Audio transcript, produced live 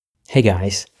Hey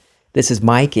guys, this is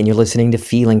Mike, and you're listening to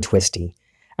Feeling Twisty.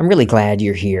 I'm really glad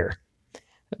you're here.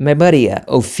 My buddy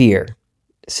Ophir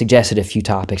suggested a few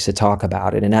topics to talk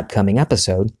about in an upcoming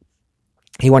episode.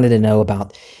 He wanted to know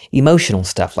about emotional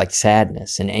stuff like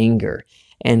sadness and anger,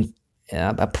 and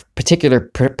a particular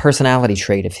personality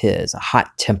trait of his, a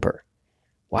hot temper.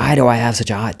 Why do I have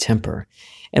such a hot temper?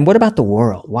 And what about the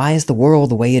world? Why is the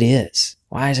world the way it is?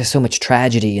 Why is there so much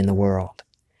tragedy in the world?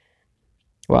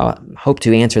 Well, I hope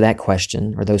to answer that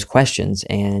question or those questions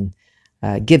and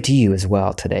give to you as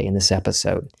well today in this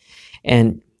episode.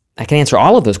 And I can answer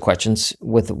all of those questions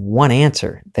with one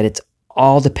answer, that it's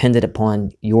all dependent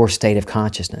upon your state of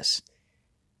consciousness,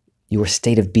 your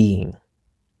state of being.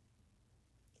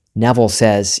 Neville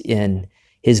says in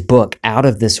his book, Out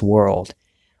of This World,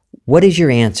 what is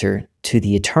your answer to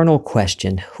the eternal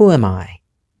question, who am I?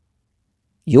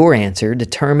 Your answer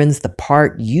determines the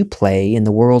part you play in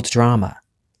the world's drama.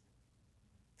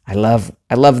 I love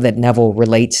that Neville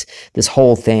relates this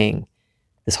whole thing,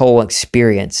 this whole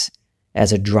experience,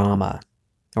 as a drama,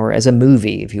 or as a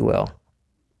movie, if you will.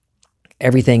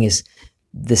 Everything is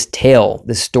this tale,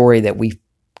 this story that we've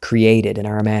created in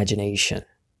our imagination.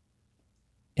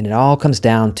 And it all comes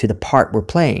down to the part we're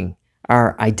playing,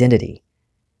 our identity.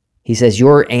 He says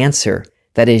your answer,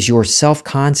 that is your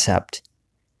self-concept,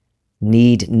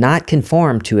 need not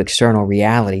conform to external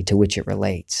reality to which it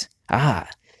relates.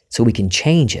 So we can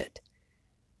change it.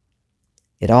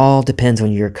 It all depends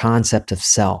on your concept of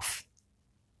self.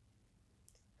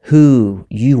 Who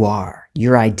you are,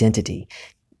 your identity.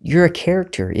 You're a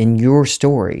character in your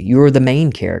story. You're the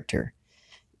main character.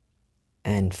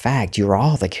 In fact, you're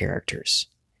all the characters.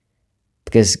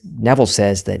 Because Neville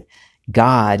says that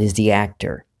God is the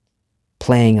actor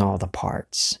playing all the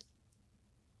parts.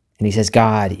 And he says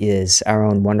God is our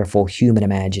own wonderful human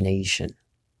imagination.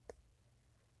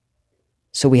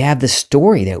 So we have this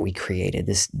story that we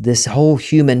created, this whole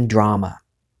human drama.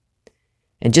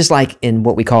 And just like in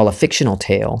what we call a fictional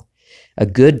tale, a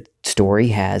good story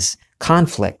has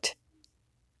conflict.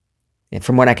 And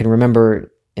from what I can remember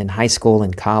in high school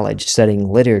and college studying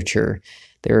literature,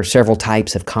 there are several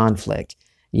types of conflict.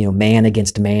 Man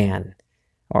against man,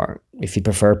 or if you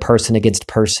prefer, person against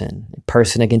person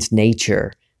against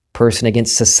nature, person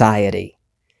against society,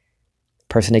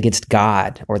 person against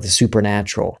God or the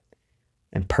supernatural,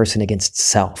 and person against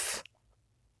self.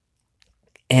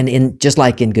 And just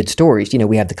like in good stories,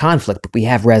 we have the conflict, but we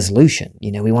have resolution.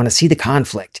 We want to see the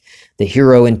conflict, the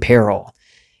hero in peril,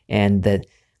 and that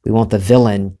we want the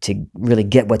villain to really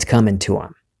get what's coming to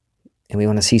him. And we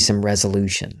want to see some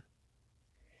resolution.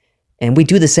 And we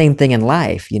do the same thing in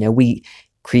life. We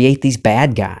create these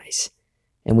bad guys,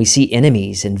 and we see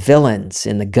enemies and villains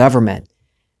in the government.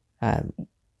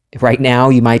 Right now,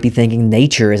 you might be thinking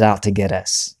nature is out to get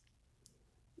us.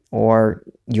 Or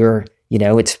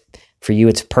it's for you,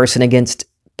 it's person against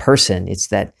person. It's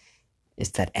that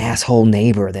asshole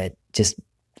neighbor that just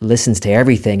listens to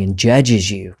everything and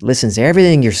judges you, listens to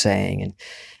everything you're saying and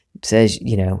says,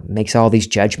 makes all these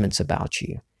judgments about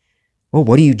you. Well,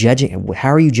 what are you judging?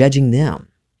 How are you judging them?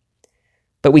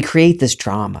 But we create this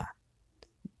drama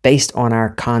based on our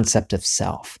concept of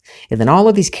self. And then all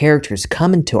of these characters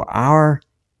come into our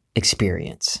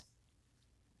experience,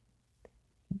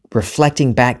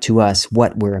 reflecting back to us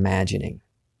what we're imagining.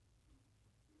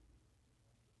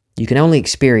 You can only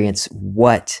experience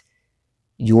what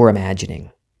you're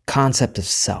imagining, concept of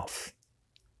self.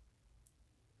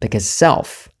 Because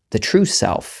self, the true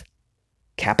self,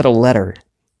 capital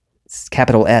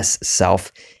S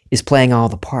self, is playing all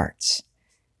the parts.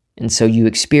 And so you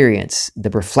experience the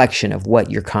reflection of what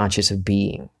you're conscious of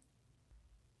being.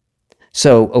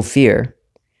 So, Ophir,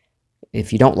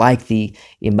 if you don't like the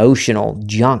emotional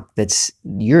junk that's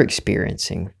you're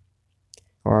experiencing,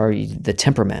 or the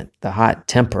temperament, the hot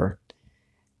temper,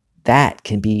 that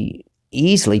can be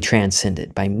easily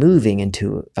transcended by moving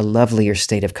into a lovelier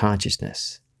state of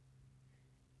consciousness.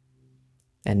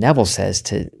 And Neville says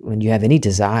when you have any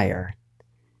desire,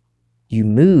 you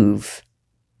move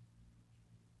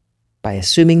by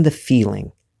assuming the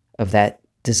feeling of that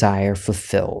desire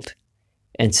fulfilled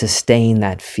and sustain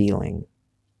that feeling.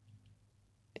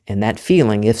 And that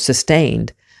feeling, if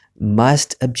sustained,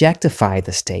 must objectify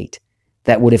the state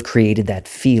that would have created that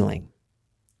feeling.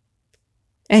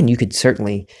 And you could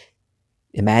certainly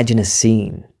imagine a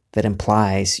scene that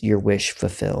implies your wish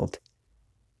fulfilled.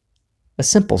 A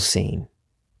simple scene.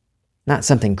 Not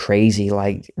something crazy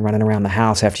like running around the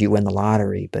house after you win the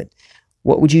lottery, but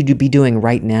what would you be doing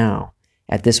right now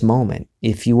at this moment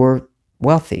if you were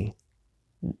wealthy?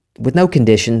 With no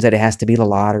conditions that it has to be the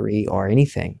lottery or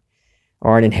anything,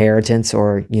 or an inheritance,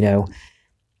 or,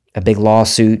 a big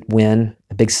lawsuit win,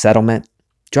 a big settlement,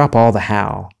 drop all the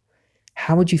how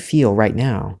would you feel right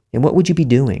now? And what would you be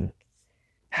doing?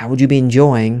 How would you be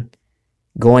enjoying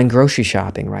going grocery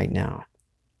shopping right now?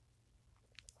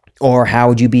 Or how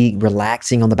would you be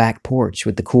relaxing on the back porch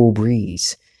with the cool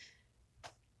breeze,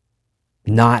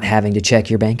 not having to check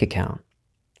your bank account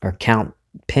or count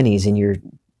pennies in your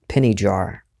penny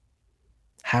jar?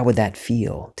 How would that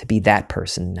feel to be that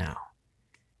person now?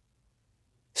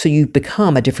 So you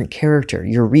become a different character.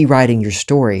 You're rewriting your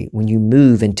story when you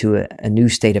move into a new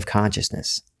state of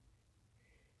consciousness.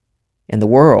 And the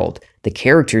world, the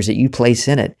characters that you place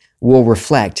in it, will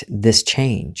reflect this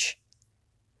change.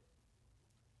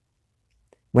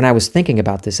 When I was thinking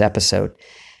about this episode,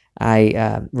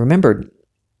 I remembered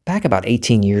back about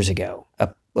 18 years ago,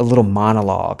 a little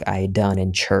monologue I had done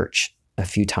in church a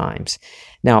few times.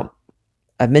 Now,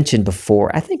 I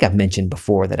think I've mentioned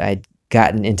before that I'd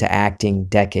gotten into acting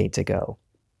decades ago.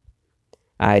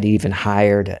 I'd even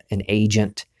hired an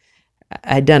agent.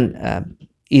 I'd done,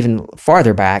 even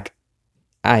farther back,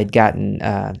 I'd gotten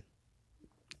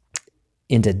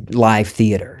into live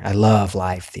theater. I love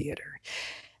live theater.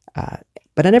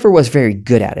 But I never was very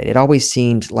good at it. It always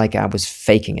seemed like I was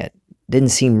faking it. It didn't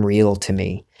seem real to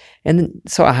me. And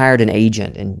so I hired an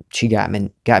agent, and she got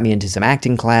me into some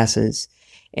acting classes.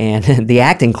 And the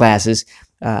acting classes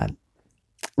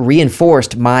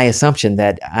reinforced my assumption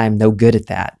that I'm no good at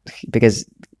that, because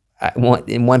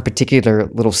in one particular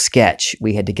little sketch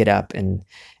we had to get up, and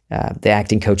the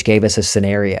acting coach gave us a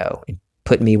scenario and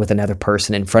put me with another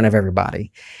person in front of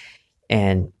everybody.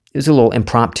 And it was a little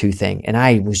impromptu thing. And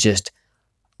I was just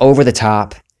over the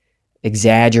top,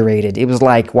 exaggerated. It was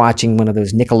like watching one of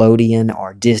those Nickelodeon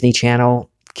or Disney Channel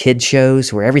kid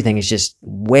shows where everything is just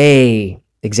way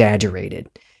exaggerated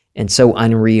and so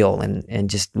unreal and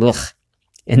just ugh.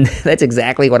 And that's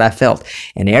exactly what I felt.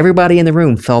 And everybody in the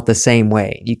room felt the same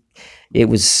way.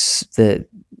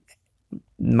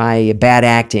 My bad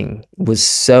acting was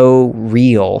so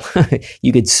real.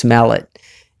 You could smell it.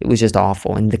 It was just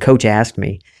awful. And the coach asked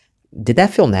me, did that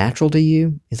feel natural to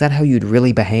you? Is that how you'd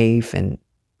really behave? And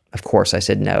of course I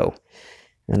said no.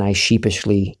 And I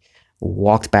sheepishly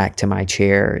walked back to my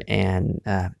chair and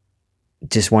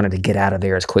just wanted to get out of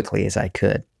there as quickly as I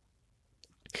could.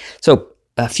 So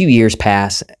a few years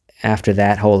pass after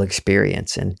that whole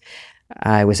experience, and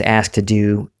I was asked to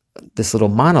do this little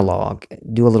monologue,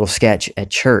 do a little sketch at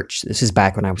church. This is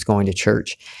back when I was going to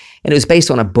church. And it was based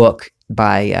on a book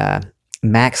by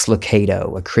Max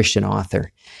Lucado, a Christian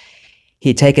author. He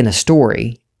had taken a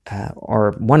story,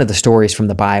 or one of the stories from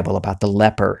the Bible about the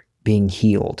leper being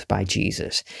healed by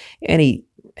Jesus. And he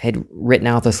had written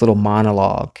out this little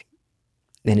monologue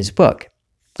in his book.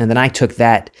 And then I took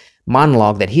that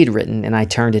monologue that he had written and I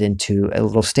turned it into a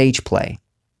little stage play.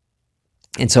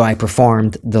 And so I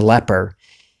performed the leper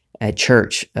at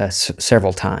church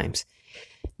several times.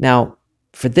 Now,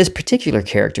 for this particular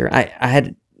character, I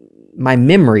had my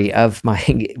memory of my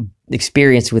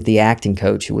experience with the acting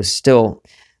coach. It was still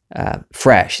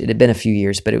fresh. It had been a few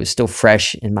years, but it was still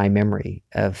fresh in my memory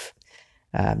of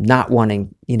not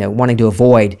wanting to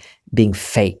avoid being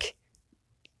fake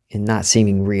and not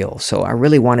seeming real. So I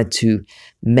really wanted to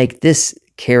make this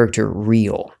character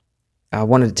real. I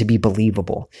wanted it to be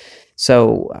believable.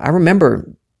 So I remember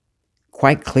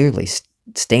quite clearly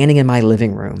standing in my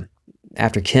living room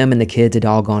after Kim and the kids had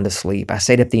all gone to sleep. I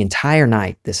stayed up the entire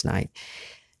night this night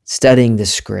studying the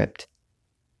script.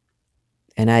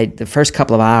 And the first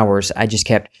couple of hours, I just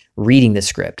kept reading the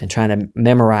script and trying to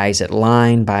memorize it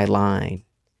line by line.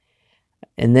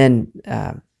 And then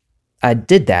I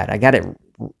did that. I got it.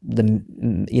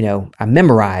 I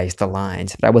memorized the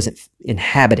lines, but I wasn't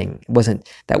inhabiting.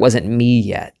 That wasn't me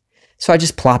yet. So I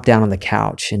just plopped down on the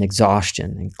couch in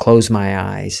exhaustion and closed my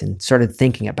eyes and started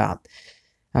thinking about,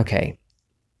 okay,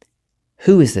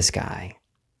 who is this guy?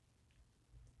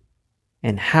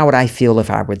 And how would I feel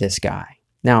if I were this guy?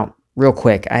 Now, real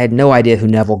quick, I had no idea who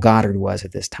Neville Goddard was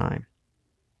at this time,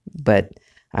 but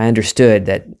I understood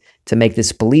that to make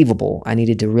this believable, I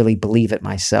needed to really believe it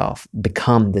myself,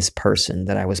 become this person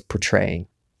that I was portraying.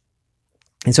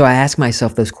 And so I asked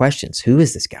myself those questions. Who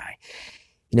is this guy?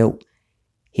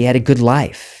 He had a good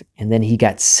life, and then he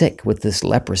got sick with this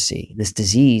leprosy, this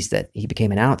disease that he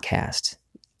became an outcast.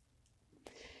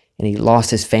 And he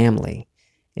lost his family,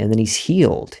 and then he's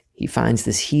healed. He finds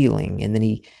this healing, and then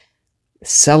he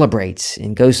celebrates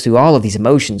and goes through all of these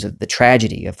emotions of the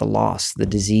tragedy of the loss, the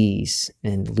disease,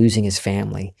 and losing his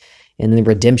family, and the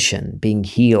redemption, being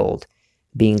healed,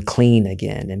 being clean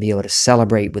again, and be able to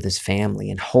celebrate with his family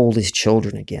and hold his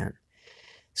children again.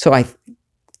 So I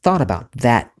thought about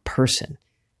that person.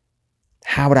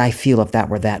 How would I feel if that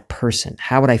were that person?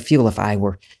 How would I feel if I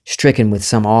were stricken with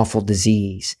some awful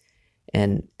disease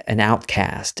and an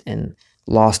outcast and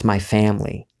lost my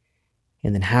family?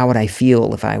 And then how would I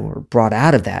feel if I were brought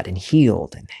out of that and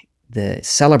healed and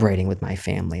celebrating with my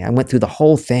family? I went through the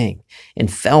whole thing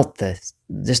and felt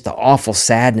just the awful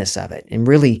sadness of it and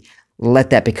really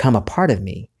let that become a part of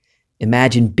me.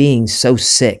 Imagine being so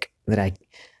sick that I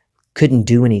couldn't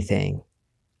do anything,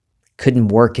 couldn't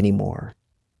work anymore.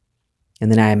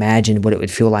 And then I imagined what it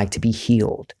would feel like to be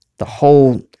healed. The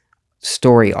whole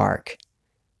story arc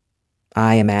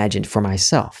I imagined for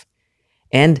myself.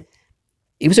 And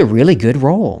it was a really good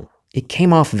role. It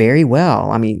came off very well.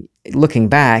 I mean, looking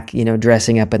back,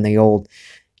 dressing up in the old,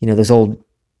 those old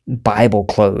Bible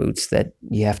clothes that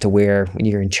you have to wear when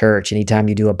you're in church. Anytime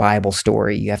you do a Bible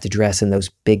story, you have to dress in those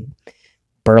big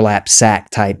burlap sack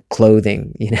type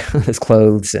clothing, those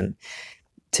clothes, and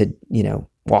to,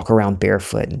 walk around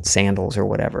barefoot in sandals or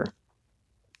whatever.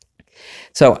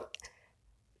 So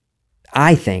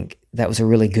I think that was a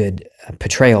really good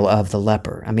portrayal of the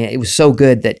leper. I mean, it was so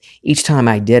good that each time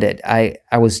I did it, I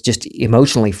was just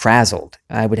emotionally frazzled.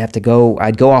 I'd go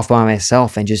off by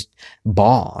myself and just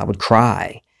bawl. I would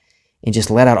cry and just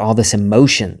let out all this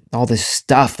emotion, all this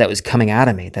stuff that was coming out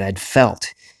of me that I'd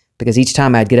felt. Because each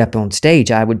time I'd get up on stage,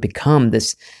 I would become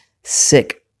this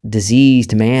sick,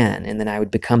 diseased man, and then I would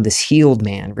become this healed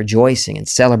man, rejoicing and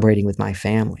celebrating with my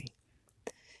family.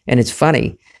 And it's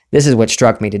funny, this is what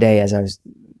struck me today as I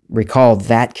recalled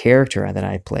that character that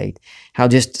I played, how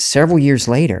just several years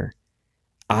later,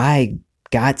 I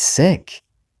got sick.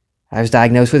 I was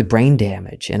diagnosed with brain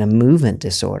damage and a movement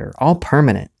disorder, all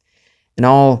permanent. And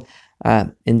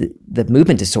the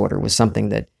movement disorder was something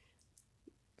that,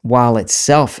 while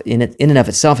itself, in and of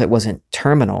itself, it wasn't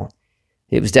terminal,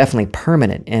 it was definitely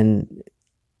permanent. And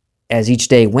as each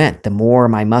day went, the more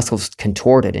my muscles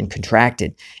contorted and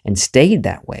contracted and stayed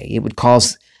that way, it would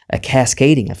cause a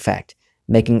cascading effect,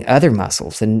 making other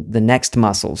muscles and the next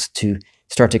muscles to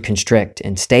start to constrict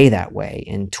and stay that way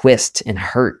and twist and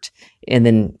hurt, and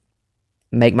then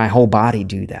make my whole body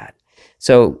do that.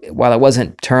 So while it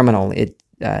wasn't terminal, it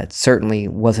certainly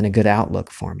wasn't a good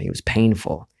outlook for me. It was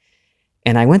painful.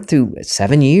 And I went through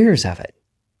 7 years of it.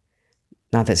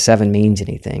 Not that 7 means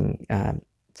anything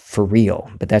for real,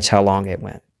 but that's how long it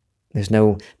went. There's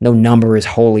no number is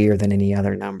holier than any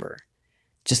other number,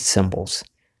 just symbols.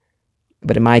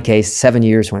 But in my case, 7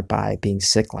 years went by being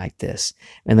sick like this.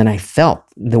 And then I felt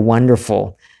the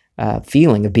wonderful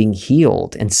feeling of being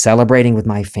healed and celebrating with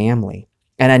my family.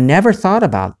 And I never thought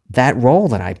about that role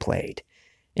that I played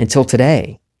until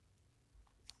today,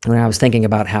 when I was thinking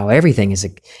about how everything is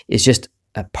just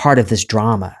a part of this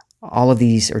drama. All of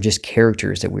these are just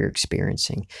characters that we're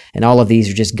experiencing. And all of these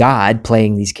are just God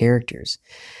playing these characters.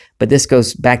 But this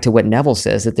goes back to what Neville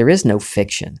says, that there is no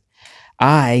fiction.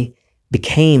 I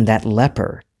became that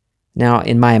leper. Now,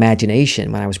 in my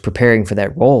imagination, when I was preparing for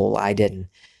that role, I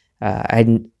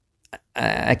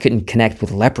couldn't connect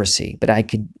with leprosy, but I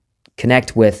could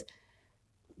connect with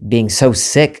being so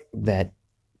sick that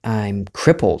I'm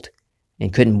crippled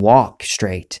and couldn't walk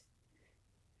straight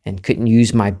and couldn't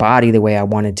use my body the way I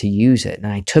wanted to use it. And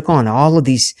I took on all of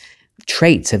these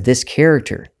traits of this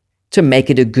character to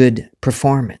make it a good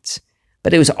performance.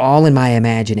 But it was all in my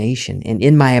imagination. And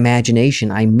in my imagination,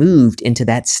 I moved into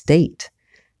that state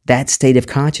of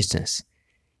consciousness.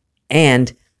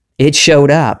 And it showed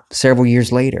up several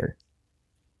years later.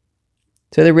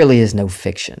 So there really is no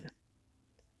fiction.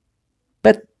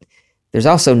 But there's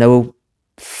also no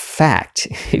fact,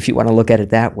 if you want to look at it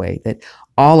that way, that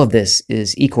all of this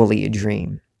is equally a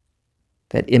dream,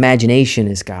 that imagination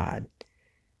is God.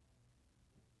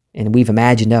 And we've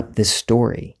imagined up this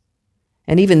story.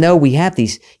 And even though we have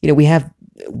these,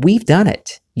 we've done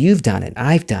it. You've done it.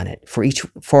 I've done it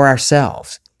for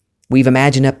ourselves. We've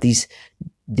imagined up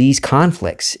these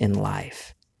conflicts in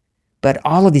life. But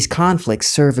all of these conflicts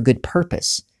serve a good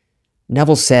purpose.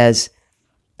 Neville says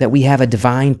that we have a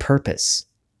divine purpose.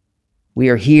 We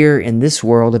are here in this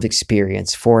world of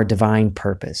experience for a divine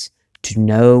purpose, to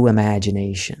know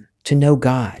imagination, to know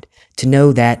God, to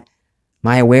know that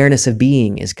my awareness of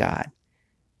being is God,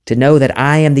 to know that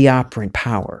I am the operant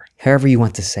power, however you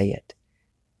want to say it.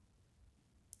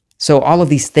 So all of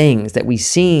these things that we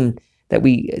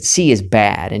see as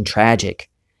bad and tragic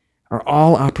are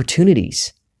all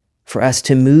opportunities for us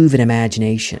to move in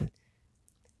imagination.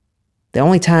 The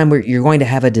only time where you're going to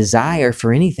have a desire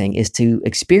for anything is to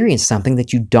experience something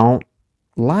that you don't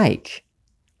like,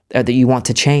 or that you want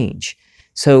to change.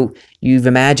 So you've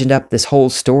imagined up this whole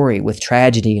story with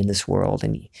tragedy in this world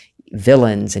and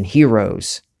villains and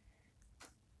heroes.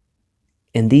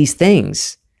 And these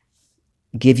things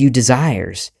give you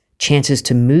desires, chances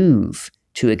to move,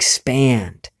 to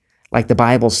expand. Like the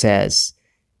Bible says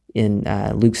in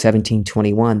Luke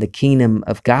 17:21, the kingdom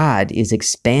of God is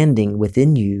expanding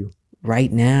within you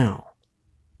right now.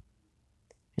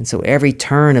 And so every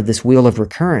turn of this wheel of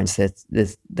recurrence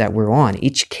that we're on,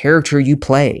 each character you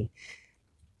play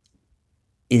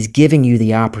is giving you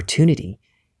the opportunity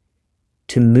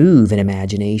to move in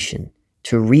imagination,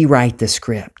 to rewrite the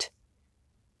script.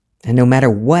 And no matter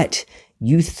what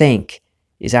you think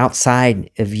is outside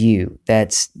of you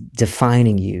that's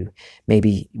defining you,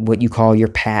 maybe what you call your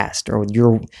past or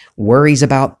your worries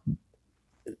about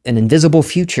an invisible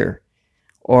future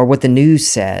or what the news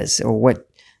says or what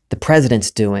the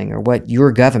president's doing or what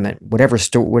your government,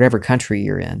 whatever country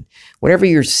you're in, whatever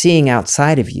you're seeing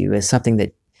outside of you as something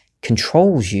that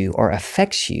controls you or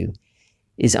affects you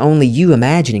is only you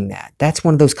imagining that. That's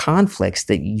one of those conflicts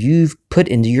that you've put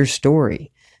into your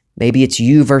story. Maybe it's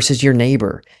you versus your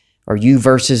neighbor, or you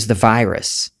versus the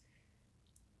virus,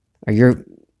 or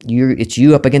it's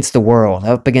you up against the world,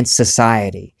 up against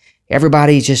society.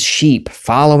 Everybody's just sheep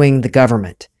following the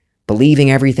government, believing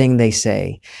everything they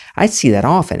say. I see that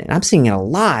often, and I'm seeing it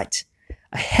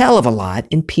a hell of a lot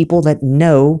in people that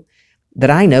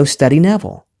I know study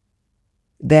Neville.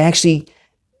 They actually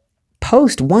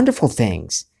post wonderful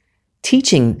things,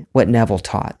 teaching what Neville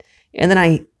taught.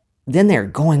 And then they're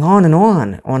going on and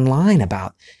on online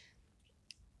about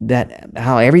that,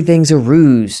 how everything's a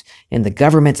ruse and the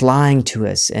government's lying to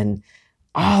us and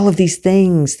all of these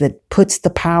things that puts the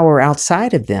power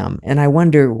outside of them. And I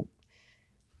wonder,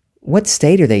 what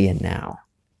state are they in now?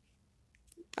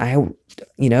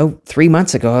 3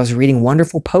 months ago, I was reading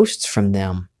wonderful posts from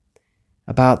them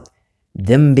about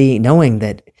them knowing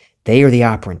that they are the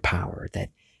operant power, that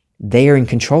they are in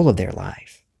control of their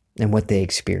life and what they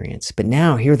experience. But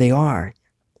now here they are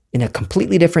in a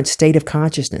completely different state of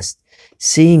consciousness,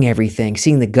 seeing everything,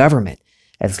 seeing the government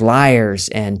as liars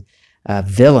and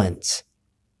villains,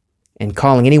 and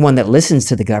calling anyone that listens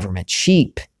to the government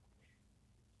sheep,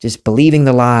 just believing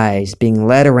the lies, being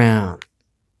led around,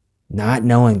 not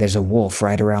knowing there's a wolf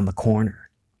right around the corner.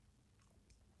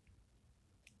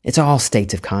 It's all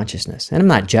states of consciousness. And I'm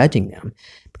not judging them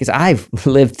because I've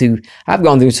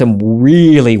gone through some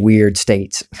really weird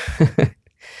states.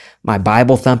 My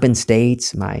Bible thumping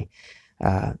states, my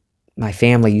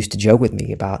family used to joke with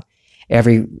me about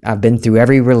I've been through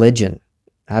every religion.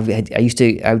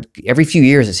 Every few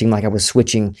years it seemed like I was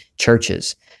switching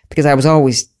churches because I was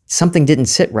always, something didn't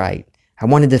sit right. I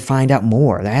wanted to find out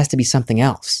more. There has to be something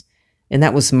else. And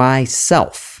that was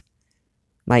myself,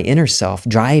 my inner self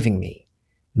driving me,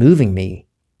 moving me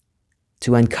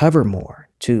to uncover more,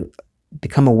 to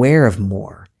become aware of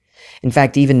more. In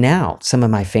fact, even now, some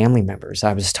of my family members,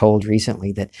 I was told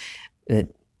recently that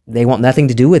they want nothing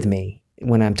to do with me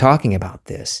when I'm talking about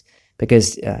this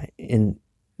because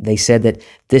they said that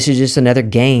this is just another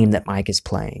game that Mike is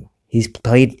playing. He's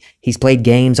played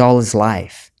games all his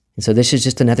life, and so this is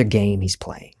just another game he's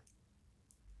playing.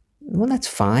 Well, that's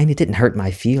fine. It didn't hurt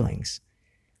my feelings.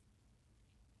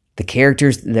 The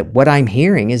characters what I'm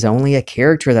hearing is only a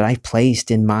character that I've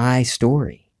placed in my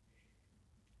story.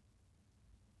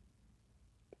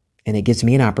 And it gives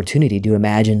me an opportunity to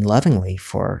imagine lovingly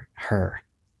for her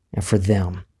and for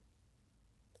them.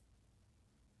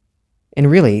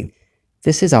 And really,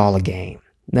 this is all a game.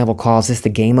 Neville calls this the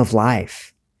game of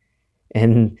life.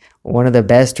 And one of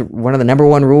the number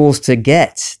one rules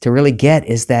to really get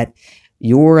is that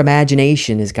your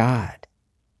imagination is God.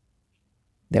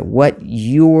 That what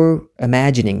you're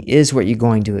imagining is what you're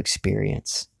going to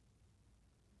experience.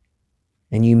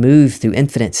 And you move through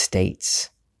infinite states.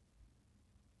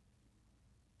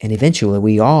 And eventually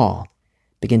we all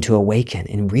begin to awaken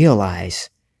and realize,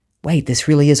 wait, this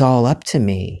really is all up to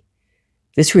me.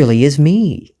 This really is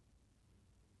me.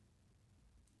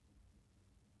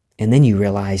 And then you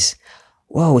realize,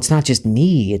 whoa, it's not just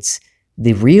me, it's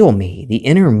the real me, the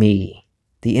inner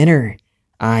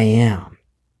I am.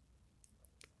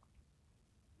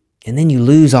 And then you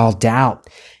lose all doubt.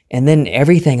 And then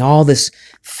everything, all this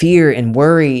fear and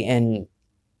worry and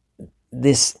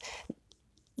this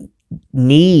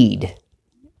need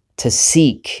to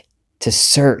seek, to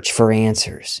search for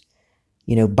answers,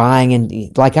 buying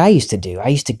in, like I used to do. I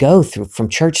used to go through from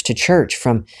church to church,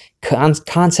 from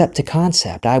concept to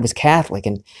concept. I was Catholic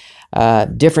and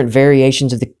different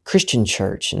variations of the Christian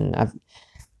church. And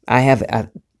I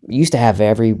used to have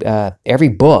every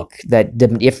book that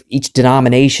if each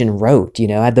denomination wrote.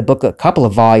 I had a couple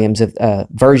of volumes of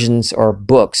versions or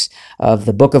books of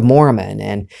the Book of Mormon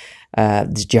and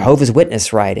the Jehovah's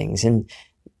Witness writings and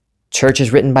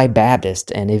churches written by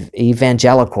Baptists and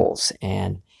evangelicals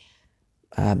and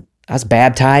I was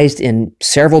baptized in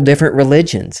several different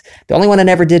religions. The only one I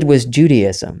never did was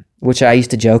Judaism, which I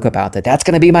used to joke about that's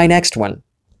going to be my next one.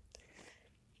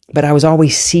 But I was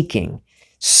always seeking,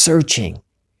 searching,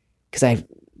 because I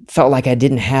felt like I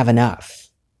didn't have enough.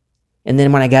 And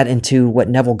then when I got into what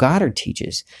Neville Goddard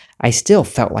teaches, I still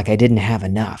felt like I didn't have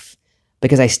enough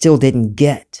because I still didn't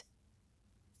get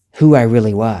who I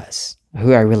really was,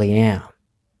 who I really am.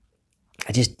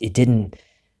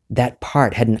 That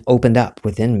part hadn't opened up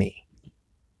within me.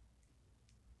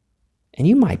 And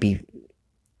you might be,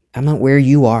 I'm not where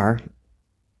you are.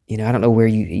 I don't know where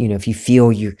if you feel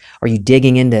are you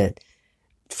digging into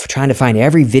trying to find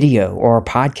every video or a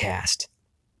podcast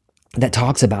that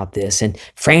talks about this and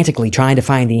frantically trying to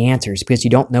find the answers because you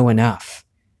don't know enough.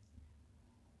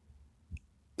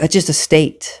 That's just a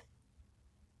state.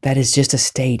 That is just a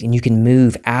state, and you can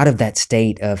move out of that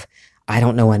state of, I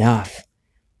don't know enough,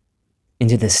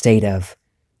 into the state of,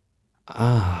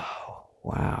 oh,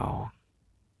 wow.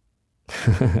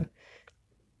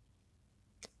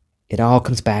 It all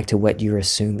comes back to what you're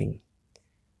assuming.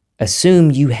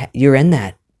 Assume you're in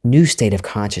that new state of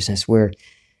consciousness where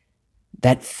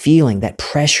that feeling, that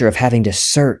pressure of having to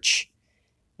search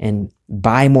and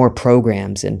buy more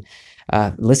programs and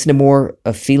listen to more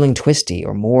of Feeling Twisty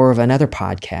or more of another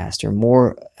podcast or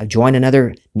more join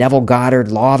another Neville Goddard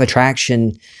Law of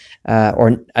Attraction,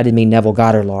 or I didn't mean Neville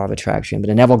Goddard Law of Attraction, but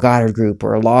a Neville Goddard group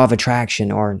or a Law of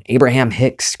Attraction or an Abraham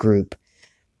Hicks group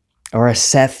or a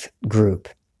Seth group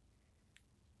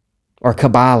or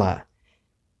Kabbalah.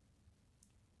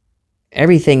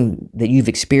 Everything that you've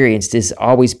experienced has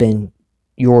always been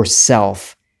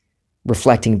yourself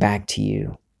reflecting back to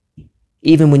you.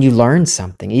 Even when you learn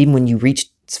something, even when you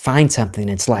find something,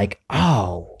 it's like,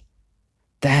 oh,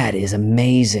 that is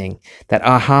amazing. That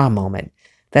aha moment.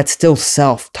 That's still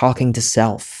self talking to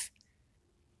self.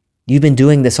 You've been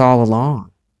doing this all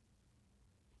along.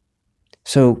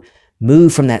 So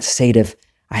move from that state of,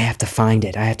 I have to find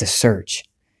it, I have to search,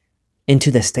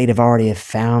 into the state of already have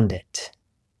found it.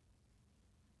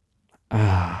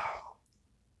 Oh.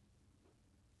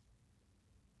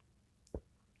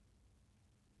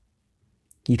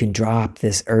 You can drop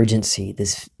this urgency,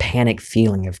 this panic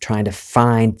feeling of trying to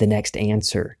find the next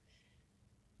answer.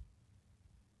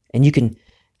 And you can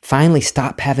finally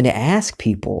stop having to ask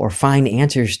people or find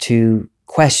answers to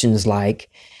questions like,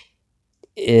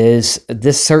 is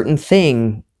this certain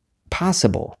thing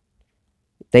possible?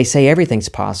 They say everything's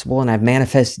possible, and I've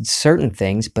manifested certain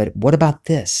things, but what about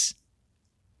this?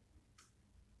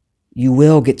 You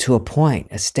will get to a point,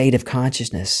 a state of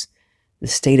consciousness, the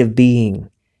state of being,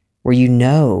 where you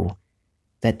know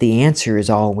that the answer is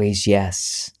always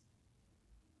yes.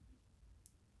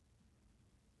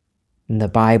 In the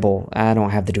Bible, I don't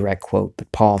have the direct quote,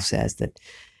 but Paul says that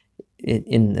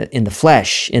in the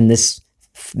flesh, in this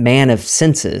man of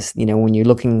senses, when you're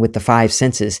looking with the five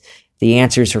senses, the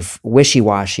answers are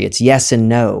wishy-washy. It's yes and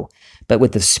no. But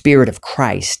with the Spirit of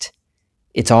Christ,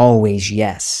 it's always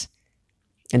yes.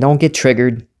 And don't get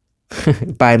triggered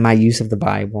by my use of the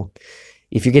Bible.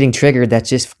 If you're getting triggered, that's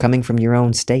just coming from your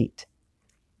own state.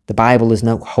 The Bible is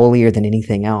no holier than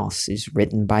anything else. It's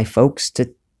written by folks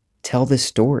to tell this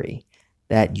story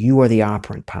that you are the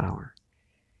operant power.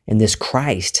 And this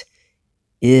Christ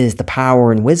is the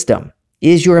power and wisdom,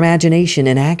 is your imagination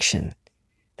in action.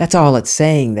 That's all it's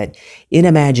saying, that in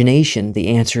imagination, the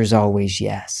answer is always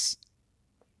yes.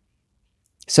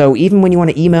 So even when you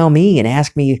want to email me and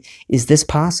ask me, is this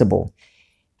possible?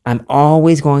 I'm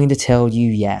always going to tell you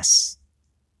yes.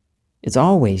 It's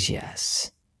always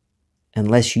yes,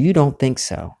 unless you don't think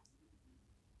so.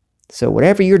 So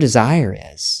whatever your desire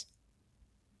is,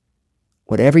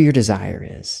 whatever your desire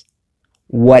is,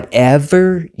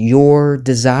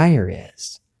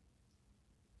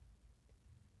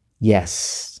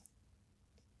 yes.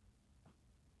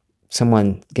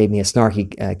 Someone gave me a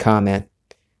snarky comment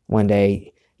one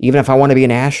day. Even if I want to be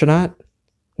an astronaut,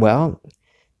 well,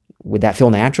 would that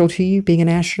feel natural to you, being an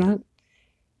astronaut?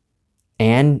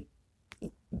 And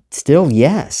still,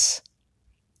 yes.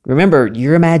 Remember,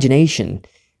 your imagination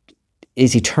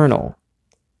is eternal.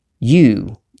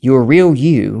 Your real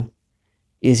you,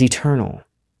 is eternal.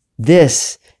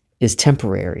 This is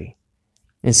temporary.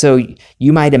 And so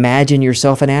you might imagine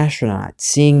yourself an astronaut,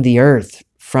 seeing the Earth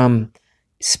from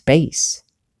space.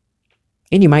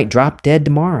 And you might drop dead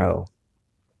tomorrow.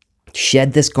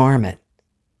 Shed this garment.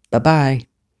 Bye-bye.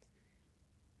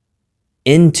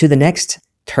 Into the next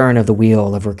turn of the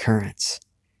wheel of recurrence.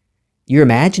 Your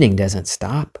imagining doesn't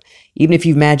stop. Even if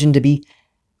you imagine to be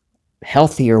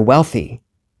healthy or wealthy,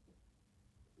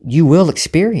 you will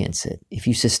experience it if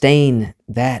you sustain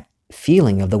that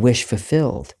feeling of the wish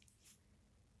fulfilled.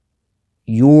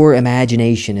 Your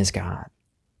imagination is God.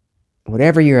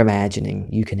 Whatever you're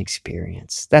imagining, you can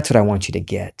experience. That's what I want you to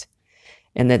get.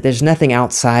 And that there's nothing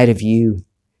outside of you.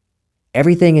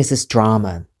 Everything is this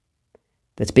drama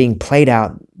that's being played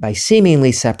out by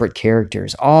seemingly separate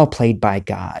characters, all played by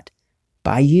God,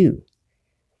 by you.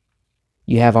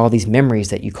 You have all these memories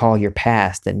that you call your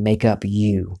past that make up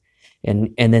you.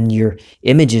 And then your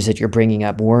images that you're bringing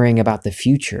up, worrying about the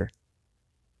future.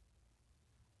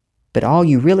 But all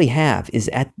you really have is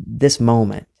at this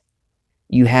moment.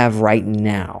 You have right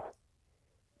now.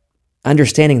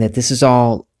 Understanding that this is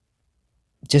all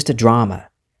just a drama,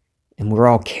 and we're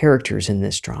all characters in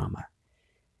this drama,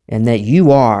 and that you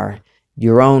are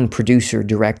your own producer,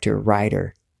 director,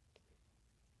 writer,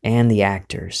 and the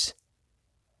actors.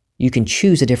 You can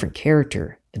choose a different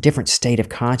character, a different state of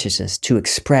consciousness to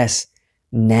express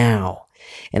now.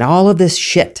 And all of this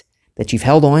shit that you've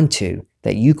held on to,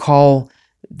 that you call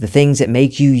the things that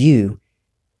make you you,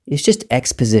 is just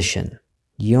exposition.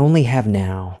 You only have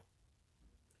now.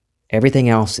 Everything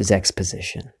else is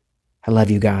exposition. I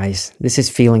love you guys. This is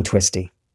Feeling Twisty.